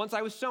rods. Once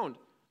I was stoned.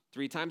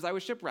 3 times I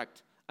was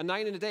shipwrecked. A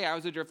night and a day I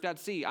was adrift at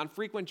sea, on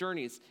frequent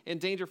journeys, in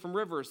danger from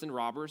rivers and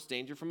robbers,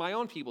 danger from my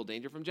own people,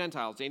 danger from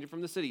Gentiles, danger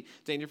from the city,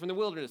 danger from the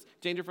wilderness,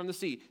 danger from the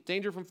sea,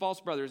 danger from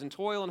false brothers, and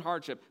toil and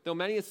hardship, though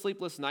many a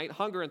sleepless night,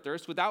 hunger and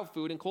thirst, without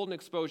food, and cold and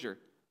exposure.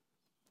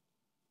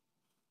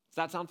 Does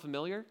that sound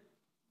familiar?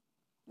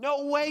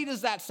 No way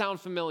does that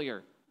sound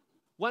familiar.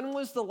 When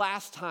was the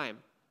last time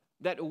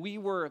that we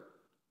were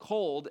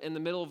cold in the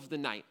middle of the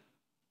night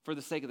for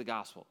the sake of the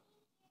gospel?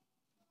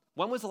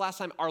 When was the last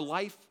time our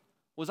life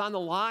was on the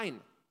line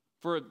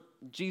for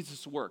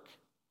Jesus' work?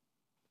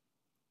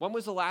 When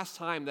was the last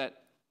time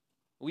that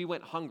we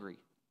went hungry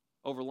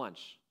over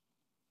lunch?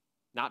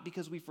 Not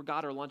because we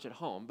forgot our lunch at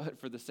home, but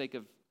for the sake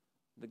of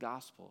the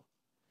gospel.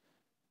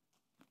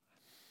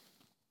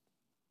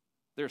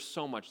 There's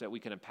so much that we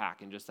can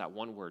unpack in just that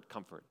one word,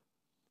 comfort.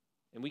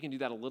 And we can do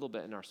that a little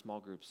bit in our small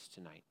groups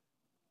tonight.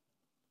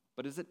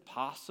 But is it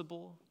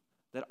possible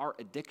that our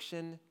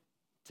addiction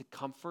to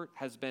comfort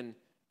has been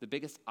the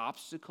biggest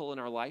obstacle in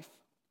our life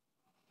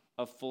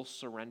of full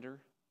surrender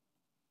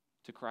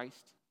to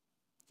Christ?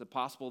 Is it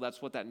possible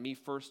that's what that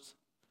me-first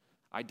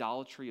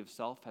idolatry of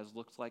self has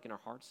looked like in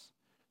our hearts?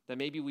 That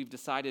maybe we've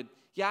decided,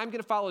 yeah, I'm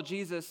going to follow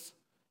Jesus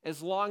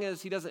as long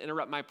as he doesn't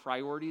interrupt my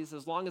priorities,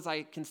 as long as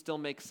I can still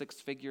make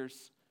 6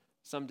 figures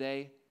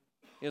someday,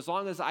 as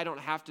long as I don't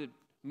have to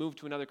move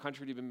to another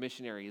country to be a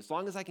missionary, as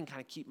long as I can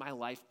kind of keep my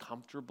life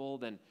comfortable,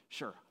 then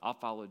sure, I'll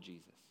follow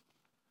Jesus.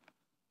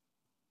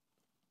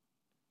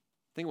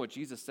 Think of what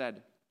Jesus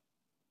said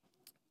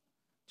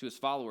to his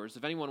followers.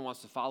 If anyone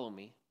wants to follow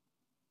me,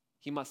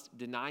 he must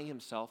deny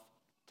himself,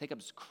 take up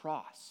his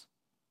cross,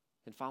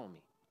 and follow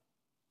me.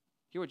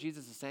 Hear what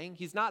Jesus is saying?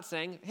 He's not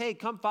saying, hey,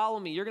 come follow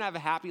me. You're going to have a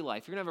happy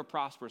life. You're going to have a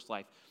prosperous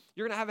life.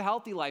 You're going to have a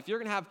healthy life. You're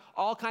going to have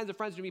all kinds of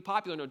friends to be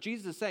popular. No,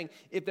 Jesus is saying,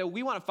 if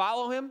we want to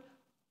follow him,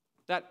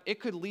 that it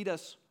could lead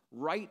us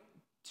right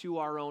to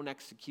our own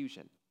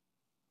execution.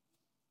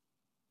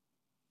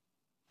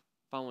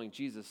 Following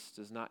Jesus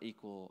does not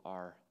equal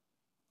our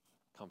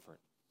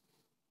comfort.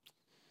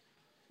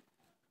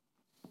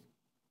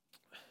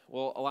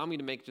 Well, allow me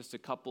to make just a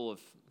couple of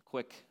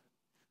quick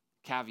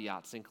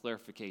caveats and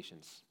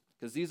clarifications,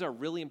 because these are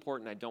really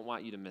important. I don't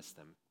want you to miss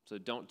them, so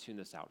don't tune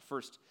this out.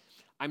 First,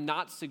 I'm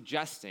not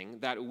suggesting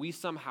that we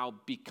somehow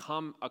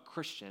become a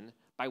Christian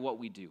by what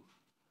we do,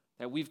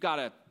 that we've got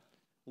to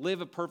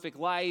live a perfect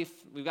life,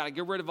 we've got to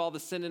get rid of all the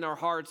sin in our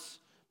hearts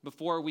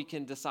before we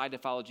can decide to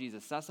follow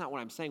Jesus. That's not what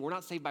I'm saying. We're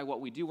not saved by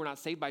what we do. We're not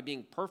saved by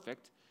being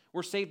perfect.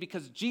 We're saved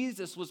because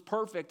Jesus was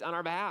perfect on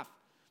our behalf,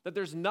 that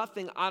there's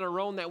nothing on our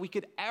own that we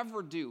could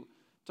ever do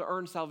to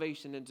earn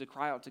salvation and to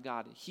cry out to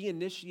God. He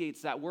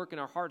initiates that work in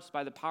our hearts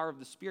by the power of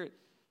the Spirit,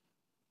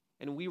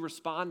 and we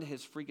respond to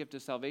his free gift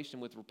of salvation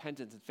with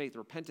repentance and faith.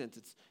 Repentance,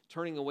 it's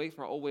turning away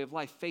from our old way of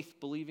life. Faith,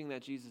 believing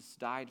that Jesus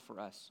died for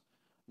us.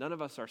 None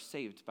of us are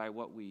saved by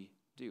what we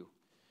do.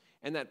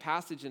 And that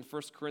passage in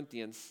 1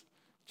 Corinthians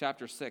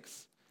chapter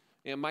 6,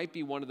 it might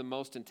be one of the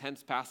most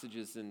intense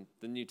passages in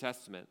the New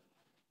Testament,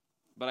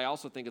 but I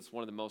also think it's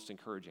one of the most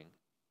encouraging.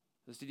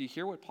 Because did you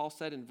hear what Paul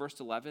said in verse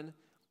 11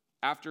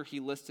 after he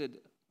listed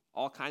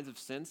all kinds of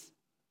sins?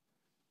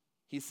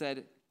 He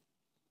said,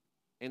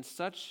 "And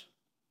such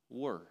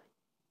were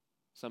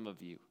some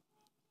of you."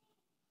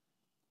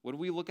 When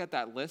we look at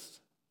that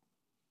list,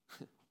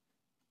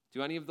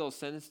 do any of those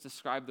sins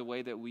describe the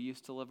way that we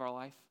used to live our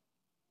life?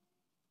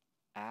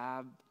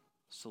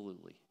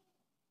 Absolutely.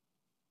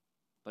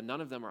 But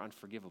none of them are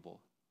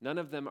unforgivable. None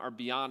of them are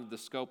beyond the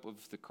scope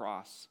of the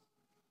cross.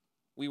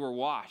 We were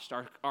washed.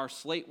 Our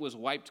slate was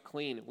wiped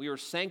clean. We were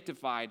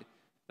sanctified.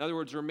 In other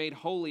words, we were made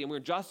holy and we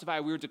were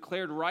justified. We were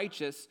declared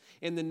righteous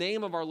in the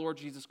name of our Lord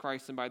Jesus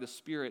Christ and by the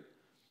Spirit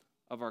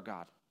of our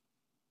God.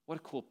 What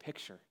a cool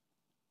picture.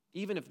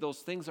 Even if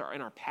those things are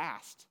in our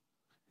past,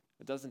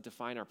 it doesn't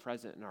define our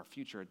present and our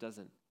future. It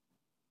doesn't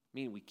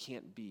mean we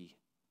can't be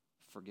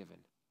forgiven.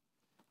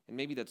 And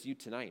maybe that's you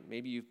tonight.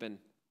 Maybe you've been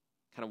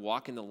kind of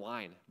walking the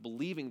line,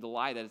 believing the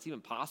lie that it's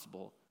even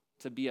possible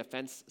to be a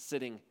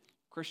fence-sitting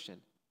Christian.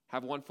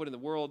 Have one foot in the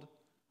world,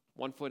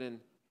 one foot in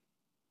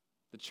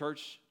the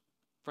church.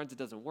 Friends, it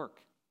doesn't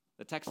work.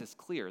 The text is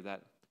clear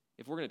that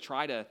if we're going to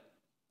try to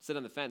sit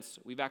on the fence,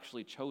 we've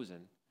actually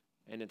chosen,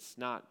 and it's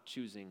not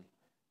choosing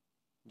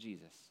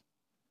Jesus.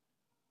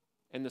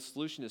 And the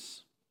solution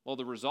is, well,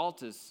 the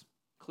result is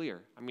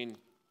clear. I mean,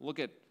 look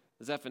at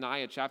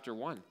Zephaniah chapter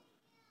 1.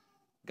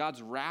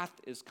 God's wrath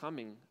is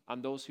coming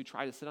on those who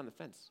try to sit on the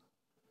fence.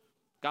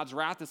 God's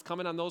wrath is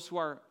coming on those who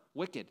are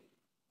wicked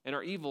and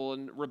are evil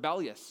and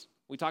rebellious.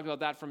 We talked about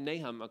that from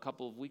Nahum a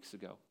couple of weeks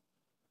ago.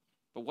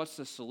 But what's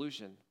the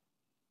solution?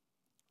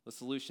 The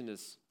solution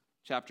is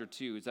chapter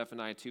 2,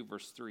 Zephaniah 2,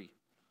 verse 3.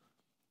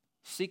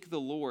 "Seek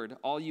the Lord,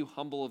 all you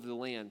humble of the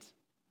land,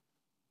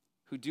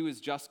 who do his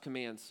just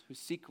commands, who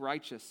seek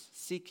righteous,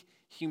 seek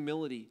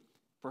humility.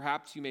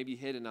 Perhaps you may be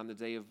hidden on the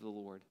day of the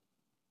Lord."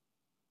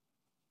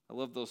 I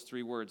love those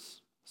three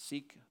words,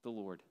 seek the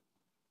Lord.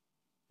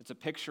 It's a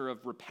picture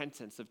of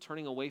repentance, of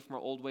turning away from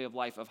our old way of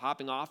life, of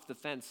hopping off the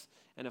fence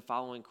and of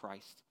following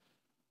Christ.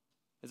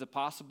 Is it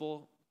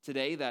possible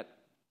today that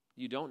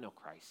you don't know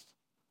Christ?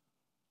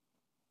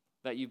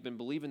 That you've been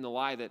believing the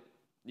lie that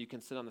you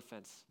can sit on the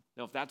fence?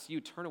 Now, if that's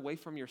you, turn away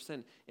from your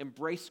sin.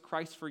 Embrace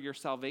Christ for your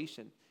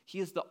salvation. He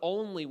is the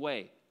only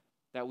way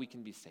that we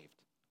can be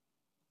saved.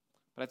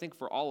 But I think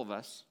for all of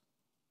us,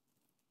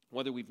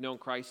 whether we've known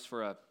Christ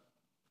for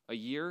a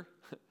year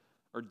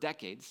or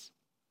decades,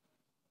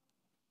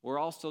 we're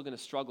all still going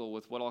to struggle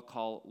with what I'll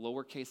call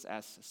lowercase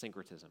s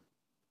syncretism.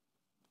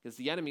 Because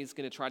the enemy is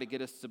going to try to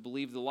get us to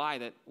believe the lie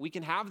that we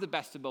can have the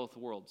best of both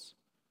worlds.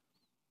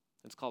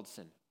 It's called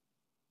sin.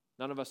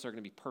 None of us are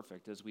going to be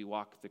perfect as we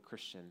walk the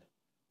Christian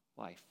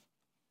life.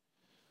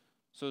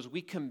 So as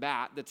we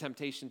combat the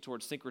temptation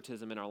towards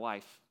syncretism in our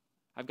life,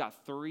 I've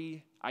got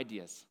 3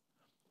 ideas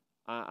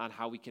on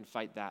how we can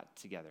fight that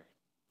together.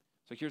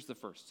 So here's the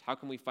first. How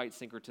can we fight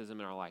syncretism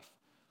in our life?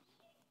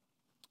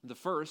 The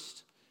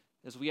first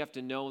is we have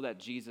to know that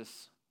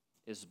Jesus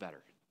is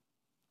better,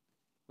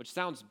 which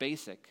sounds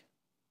basic.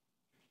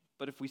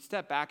 But if we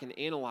step back and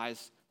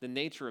analyze the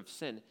nature of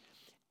sin,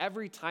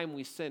 every time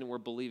we sin, we're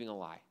believing a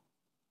lie.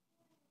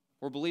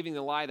 We're believing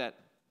the lie that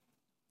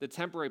the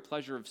temporary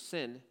pleasure of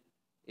sin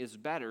is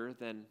better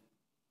than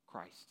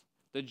Christ.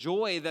 The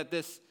joy that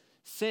this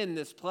sin,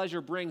 this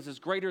pleasure brings is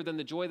greater than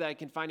the joy that I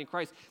can find in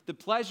Christ. The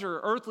pleasure,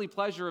 earthly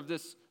pleasure of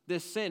this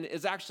sin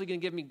is actually going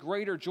to give me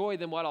greater joy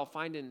than what I'll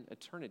find in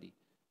eternity.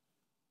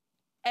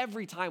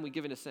 Every time we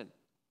give in to sin,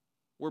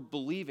 we're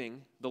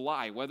believing the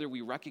lie, whether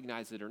we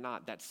recognize it or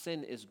not, that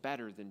sin is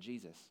better than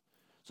Jesus.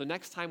 So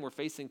next time we're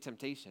facing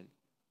temptation,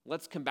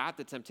 let's combat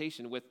the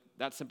temptation with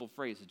that simple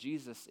phrase,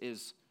 Jesus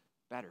is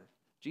better.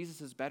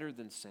 Jesus is better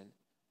than sin.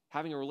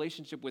 Having a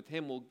relationship with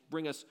him will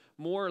bring us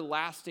more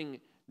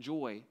lasting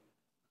joy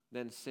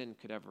than sin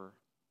could ever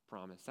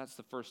promise. That's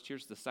the first.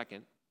 Here's the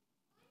second.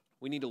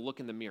 We need to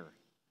look in the mirror.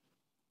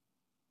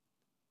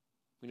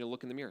 We need to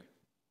look in the mirror.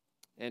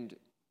 And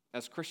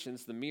as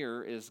Christians, the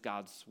mirror is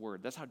God's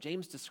word. That's how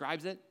James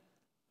describes it.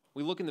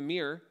 We look in the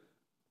mirror,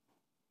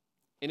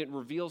 and it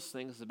reveals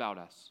things about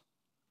us.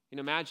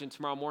 Imagine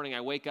tomorrow morning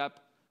I wake up,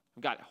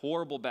 I've got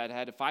horrible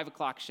bedhead, a 5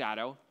 o'clock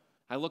shadow.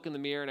 I look in the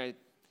mirror and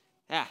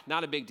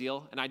not a big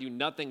deal, and I do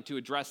nothing to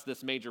address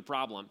this major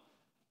problem.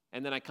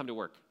 And then I come to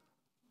work.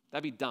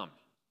 That'd be dumb,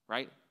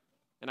 right?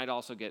 And I'd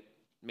also get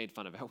made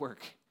fun of at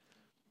work.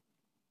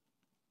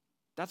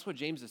 That's what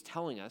James is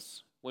telling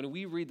us when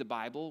we read the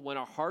Bible, when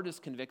our heart is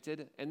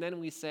convicted, and then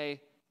we say,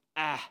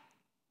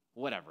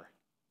 whatever.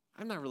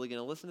 I'm not really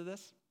going to listen to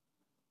this.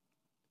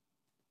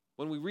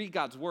 When we read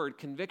God's word,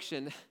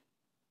 conviction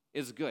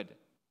is good,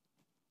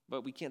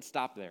 but we can't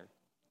stop there.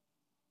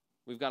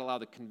 We've got to allow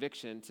the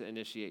conviction to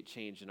initiate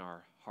change in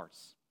our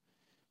hearts.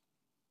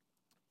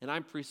 And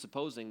I'm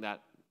presupposing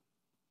that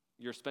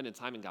you're spending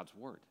time in God's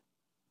word,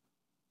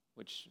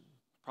 which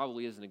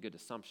probably isn't a good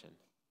assumption.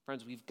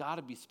 Friends, we've got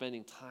to be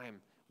spending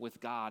time with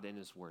God and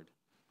his word.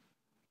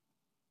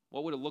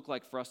 What would it look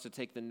like for us to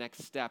take the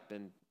next step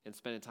in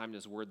spending time in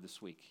his word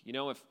this week?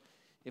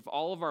 If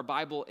all of our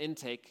Bible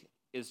intake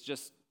is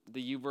just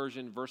the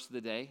YouVersion verse of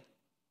the day,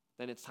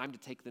 then it's time to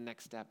take the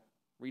next step.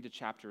 Read a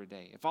chapter a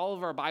day. If all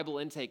of our Bible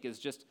intake is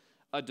just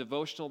a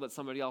devotional that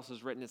somebody else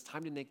has written, it's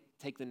time to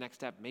take the next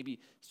step. Maybe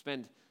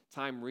spend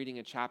time reading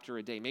a chapter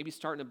a day. Maybe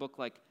start in a book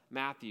like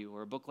Matthew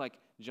or a book like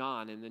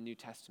John in the New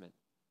Testament.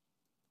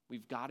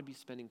 We've got to be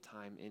spending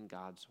time in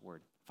God's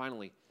word.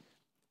 Finally,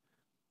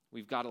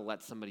 we've got to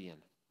let somebody in.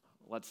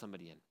 Let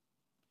somebody in.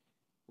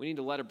 We need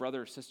to let a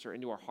brother or sister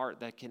into our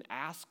heart that can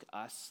ask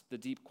us the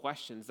deep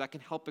questions, that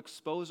can help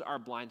expose our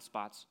blind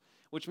spots,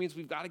 which means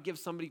we've got to give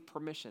somebody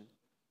permission.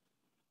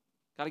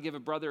 Got to give a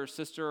brother or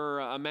sister or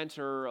a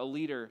mentor or a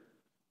leader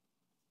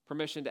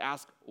permission to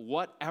ask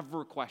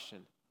whatever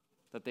question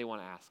that they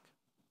want to ask.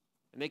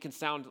 And they can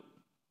sound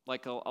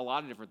like a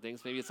lot of different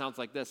things. Maybe it sounds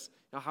like this.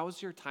 How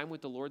was your time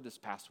with the Lord this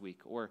past week?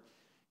 Or,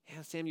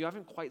 Sam, you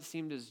haven't quite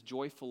seemed as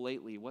joyful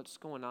lately. What's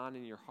going on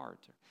in your heart?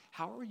 Or,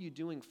 how are you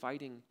doing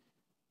fighting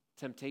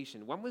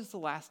temptation? When was the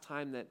last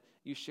time that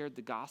you shared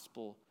the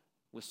gospel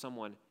with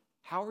someone?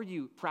 How are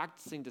you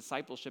practicing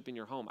discipleship in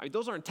your home?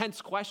 Those are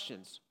intense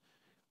questions.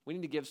 We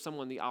need to give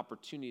someone the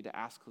opportunity to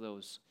ask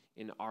those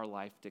in our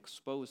life, to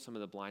expose some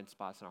of the blind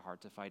spots in our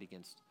heart, to fight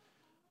against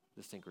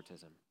the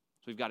syncretism.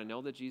 So we've got to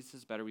know that Jesus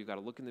is better. We've got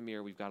to look in the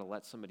mirror. We've got to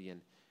let somebody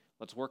in.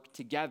 Let's work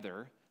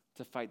together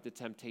to fight the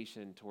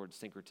temptation towards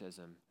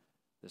syncretism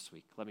this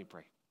week. Let me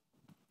pray.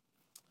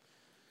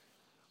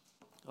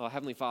 Oh,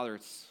 Heavenly Father,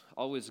 it's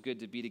always good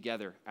to be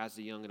together as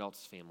a young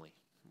adults family.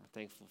 We're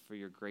thankful for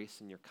your grace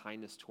and your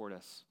kindness toward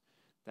us,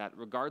 that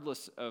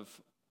regardless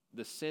of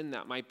the sin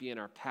that might be in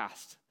our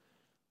past,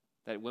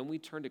 that when we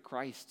turn to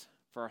Christ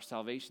for our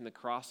salvation, the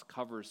cross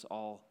covers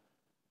all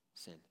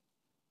sin.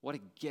 What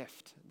a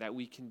gift that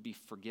we can be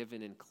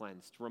forgiven and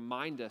cleansed.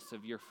 Remind us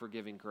of your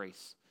forgiving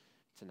grace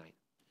tonight.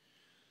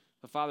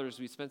 But Father, as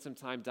we spend some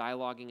time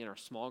dialoguing in our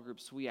small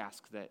groups, we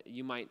ask that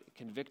you might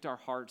convict our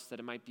hearts, that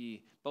it might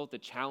be both a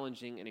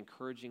challenging and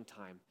encouraging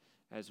time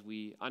as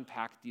we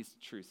unpack these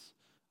truths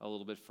a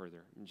little bit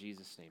further. In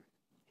Jesus' name.